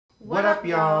What up,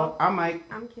 y'all? I'm Mike.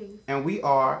 I'm Keith. And we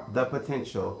are The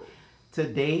Potential.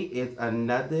 Today is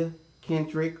another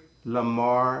Kendrick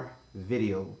Lamar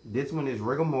video. This one is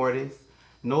Rigormortis.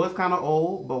 No, it's kind of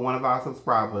old, but one of our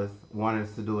subscribers wanted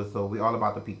us to do it, so we all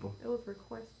about the people. It was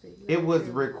requested. It was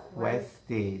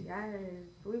requested. Yes,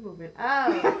 we moving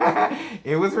up.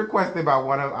 It was requested by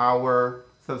one of our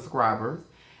subscribers,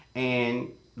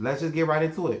 and let's just get right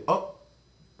into it. Oh,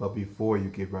 but before you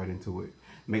get right into it,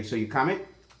 make sure you comment,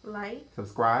 like,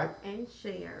 subscribe, and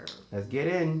share. Let's get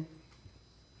in.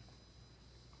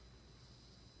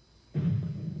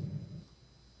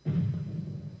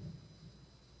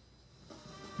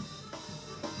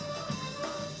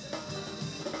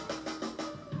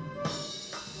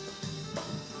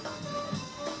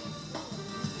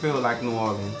 Feel like New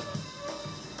Orleans.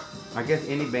 I guess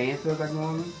any band feels like New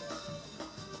Orleans.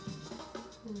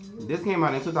 This came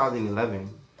out in 2011.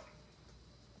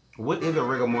 What is a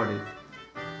Rigormortis?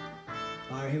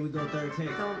 Alright, here we go, third take.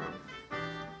 Don't know.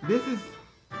 This is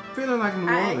feeling like New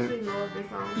I Orleans. actually know of this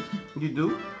song. You do?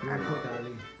 Real quick,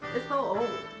 Ali. It's so old.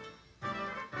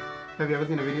 Have you ever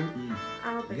seen the video?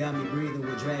 I don't think Got me breathing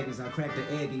with dragons. I cracked the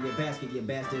egg in your basket, you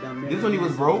bastard. I'm married. This one he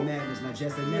was broke? Madness. Now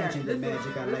just imagine the this is-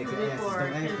 magic I this like is to ask. before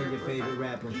Don't ask for your Kendrick favorite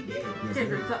rapper. Yes,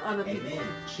 Kendrick to other people.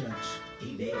 Church.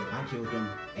 I killed him.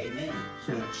 Amen.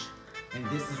 Church. And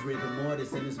this is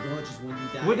Rigormortis, and it's gorgeous when you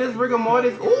die. What is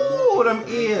Rigormortis? Ooh, them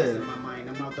ears. In my mind,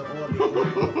 I'm out the orbit.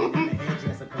 And the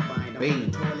hairdresser combined. I'm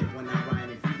on the toilet when I rhyme.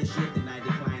 And feed the shit, then I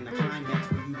decline. I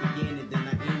climax when you begin, and then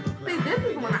I end the See, this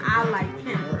is when I like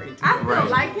Kendrick. I still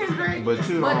like Kendrick,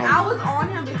 but I was on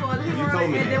him before this You one, told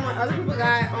me and that. then when other people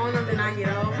got on him, then I get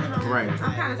off. You know? Right. I'm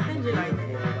kind of stingy like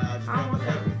that. I don't want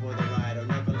that. Before the ride, or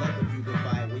knuckle up if you can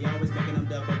fight. We always making them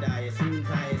double die. Assume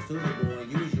tie is suitable,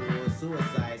 unusual,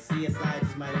 suicide. CSI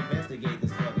just might investigate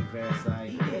this fucking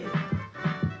parasite.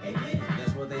 Amen.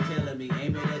 That's what they telling me.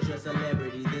 Aim it at your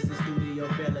celebrity. This is studio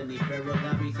felony. Pharaoh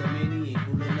got me so many, ain't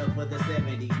cool enough for the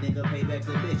 70s. Nigga, payback's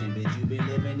a bitchin', bitch. You been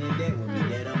living in debt with me.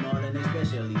 Dead I'm all in,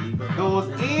 especially leave a Those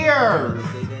ears.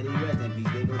 Say that he rest in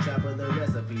peace. They go chop of the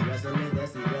recipe. Wrestling,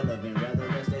 that's irrelevant. Rather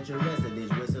rest at your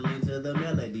residence. Whistling to the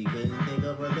melody. Couldn't think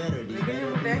of a better day.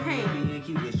 Nigga with that hand. Being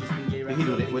cute, it's just PJ What he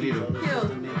do? What he do? Kill.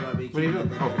 What he do?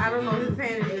 Oh. I don't know, his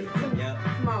hand is just too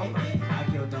small. I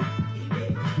killed him.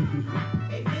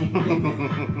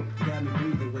 Got me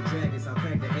breathing with dragons. I'll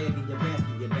crack the egg in your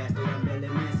basket, you bastard. I'm Billy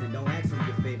Manson. Don't ask who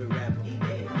your favorite rapper.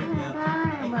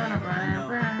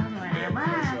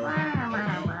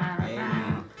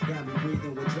 Got me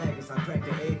breathing with dragons. I'll crack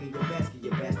the egg in your basket,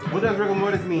 you bastard. What does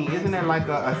Rigormortis mean? Isn't that like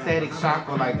a static shock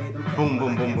or like boom,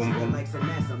 boom, boom, boom, boom?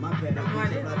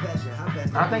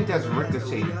 I think that's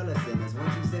ricochet.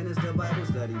 Once you sentence the Bible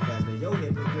study faster, your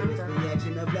hypocrite's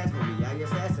reaction of blasphemy. I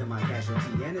assassin my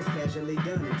casualty, and it's casually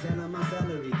done. And tell them my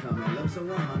salary coming. Lump sum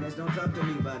 100s, don't talk to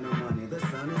me about no money. The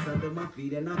sun is under my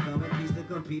feet, and I'm coming peace to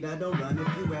compete. I don't run.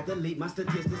 If you athlete, my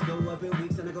statistics go up in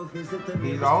weeks, and I go visit the.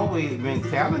 He's always been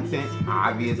talented,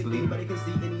 obviously. Everybody can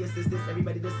see any assistance.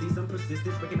 Everybody to see some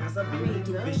persistence. Recognize I'm being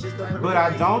too vicious. But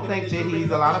I don't think that he's.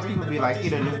 A lot of people be like, he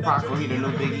the new Pac or he the new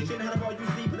Biggie.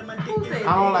 Who said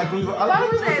I don't like people. A lot of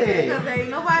Who people said say that? that. Because ain't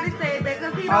nobody said that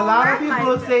because he A don't lot of rap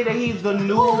people like say that he's the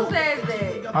new. Who says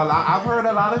that? I've heard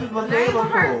a lot of people say it Name a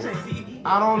before. person.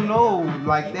 I don't know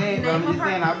like that, but I'm Name a just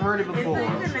saying I've heard it And so before. you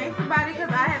can name somebody because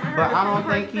I haven't heard But of I don't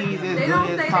some think person. he's as They good don't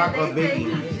as say Pac that, or they say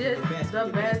Biggie. he's just the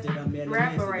best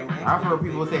rapper right now. I've heard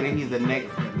people say that he's the next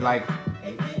like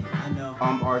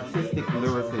artistic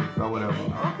lyricist or whatever.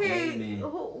 Okay,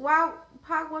 why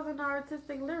Pac wasn't an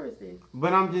artistic lyricist?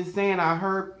 But I'm just saying I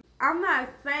heard. I'm not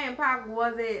saying Pac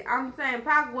wasn't. I'm saying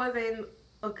Pac wasn't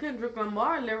a Kendrick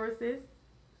Lamar lyricist.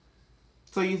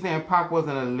 So you saying Pac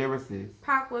wasn't a lyricist?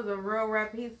 Pac was a real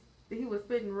rap. He was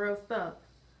spitting real stuff.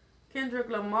 Kendrick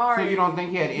Lamar. So you don't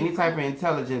think he had any type of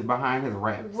intelligence behind his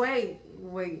raps? Wait.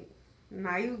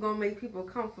 Now you gonna make people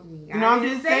come for me. You know, I'm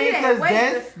just saying because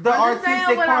that's the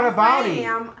artistic part about it.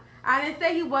 I didn't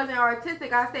say he wasn't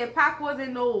artistic. I said Pac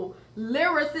wasn't no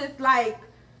lyricist like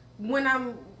when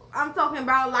I'm talking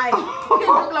about like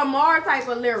Kendrick Lamar type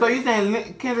of lyrics. So you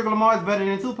saying Kendrick Lamar is better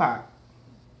than Tupac?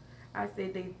 I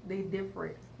said they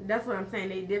different. That's what I'm saying.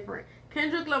 They different.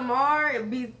 Kendrick Lamar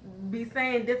be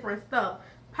saying different stuff.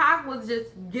 Pac was just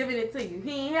giving it to you.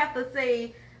 He ain't have to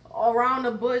say around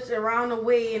the bush, around the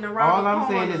way, and around the corner. All I'm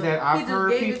saying is that I've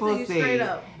heard people say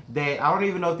that I don't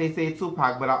even know if they say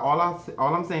Tupac, but all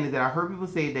I'm saying is that I heard people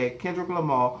say that Kendrick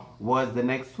Lamar was the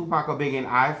next Tupac or Biggie, and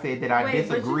I said that I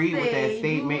disagree with that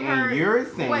statement. And you're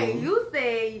saying you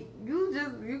say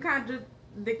you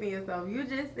contradicting yourself. You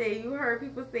just say you heard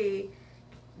people say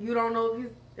You don't know if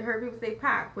you heard people say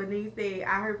Pac, but then you say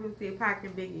I heard people say Pac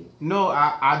and Biggie. No,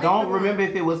 I don't remember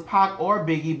if it was Pac or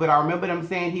Biggie, but I remember them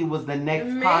saying he was the next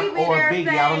Pac or Biggie.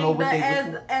 I don't know what they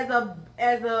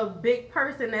as a big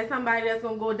person, as somebody that's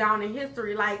gonna go down in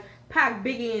history, like Pac,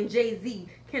 Biggie, and Jay-Z,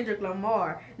 Kendrick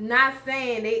Lamar. Not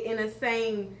saying they in the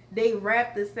same, they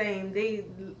rap the same,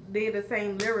 they're the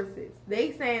same lyricists.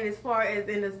 They saying as far as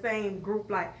in the same group,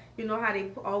 like you know how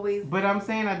they always. But I'm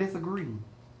saying I disagree.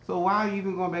 So why are you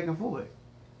even going back and forth?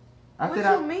 What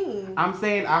you mean? I'm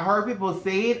saying I heard people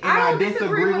say it and I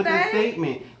disagree with the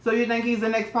statement. So you think he's the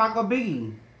next Pac or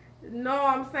Biggie? No,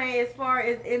 I'm saying as far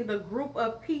as in the group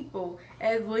of people,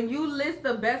 as when you list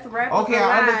the best rappers. Okay,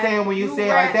 alive, I understand when you say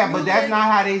it like that, but that's not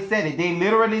how they said it. They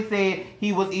literally said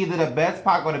he was either the best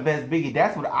Pac or the best Biggie.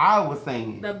 That's what I was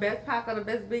saying. The best Pac or the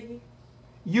best Biggie?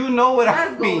 You know what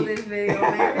I mean. Let's go with this video,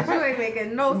 man, because you ain't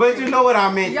making no sense. But you know what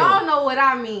I meant. Y'all know what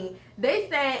I mean. They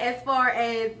say as far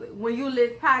as when you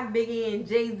list Pac, Biggie, and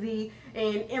Jay-Z,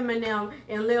 and Eminem,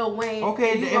 and Lil Wayne.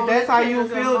 Okay, if that's how you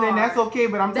feel, then that's okay,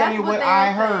 but I'm telling you what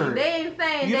I heard. They ain't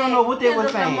saying you that. don't know what they were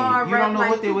saying. You don't know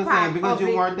what they were saying because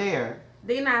you weren't there.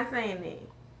 They not saying that.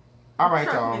 All right,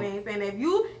 y'all. Trust me, they ain't saying that.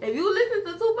 If you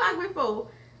listen to Tupac before,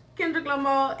 Kendrick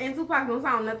Lamar and Tupac don't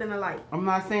sound nothing alike. I'm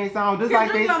not saying sound just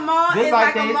Kendrick like Lamar just is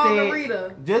like a they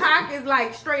margarita. said. Pac is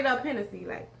like straight up Hennessy,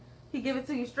 like he give it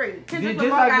to you straight. Kendrick Just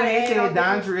Lamar like when they said Don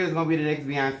Don Trill is gonna be the next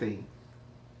Beyonce.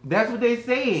 That's what they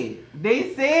said.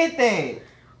 They said that.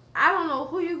 I don't know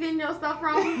who you getting your stuff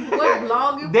from, what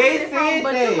blog you They put it from,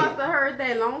 but said you must have heard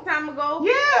that a long time ago.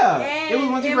 Yeah, and it was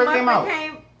when she first came out.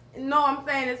 No, I'm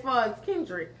saying as far as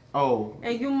Kendrick. Oh.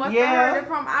 And you must have heard it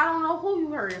from, I don't know who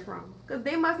you heard it from. Because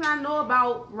they must not know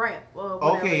about rap or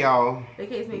whatever. Okay, y'all. The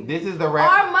case may be. This is the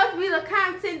rap. Or it must be the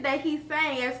content that he's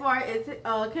saying as far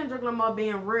as Kendrick Lamar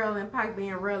being real and Pac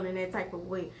being real in that type of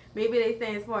way. Maybe they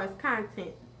saying as far as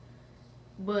content.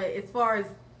 But as far as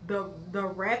the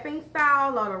rapping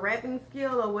style or the rapping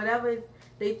skill or whatever,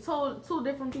 they told two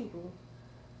different people.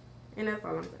 And that's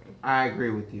all I'm saying. I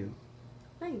agree with you.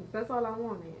 Thanks. That's all I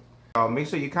wanted. Make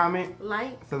sure you comment,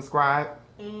 like, subscribe,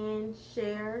 and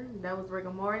share. That was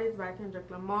Rigormortis by Kendrick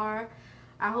Lamar.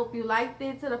 I hope you liked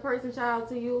it. To the person, shout out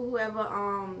to you, whoever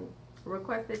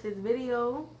requested this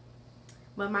video.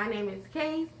 But my name is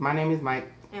Case. My name is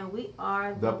Mike. And we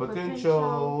are The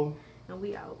Potential. And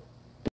we out.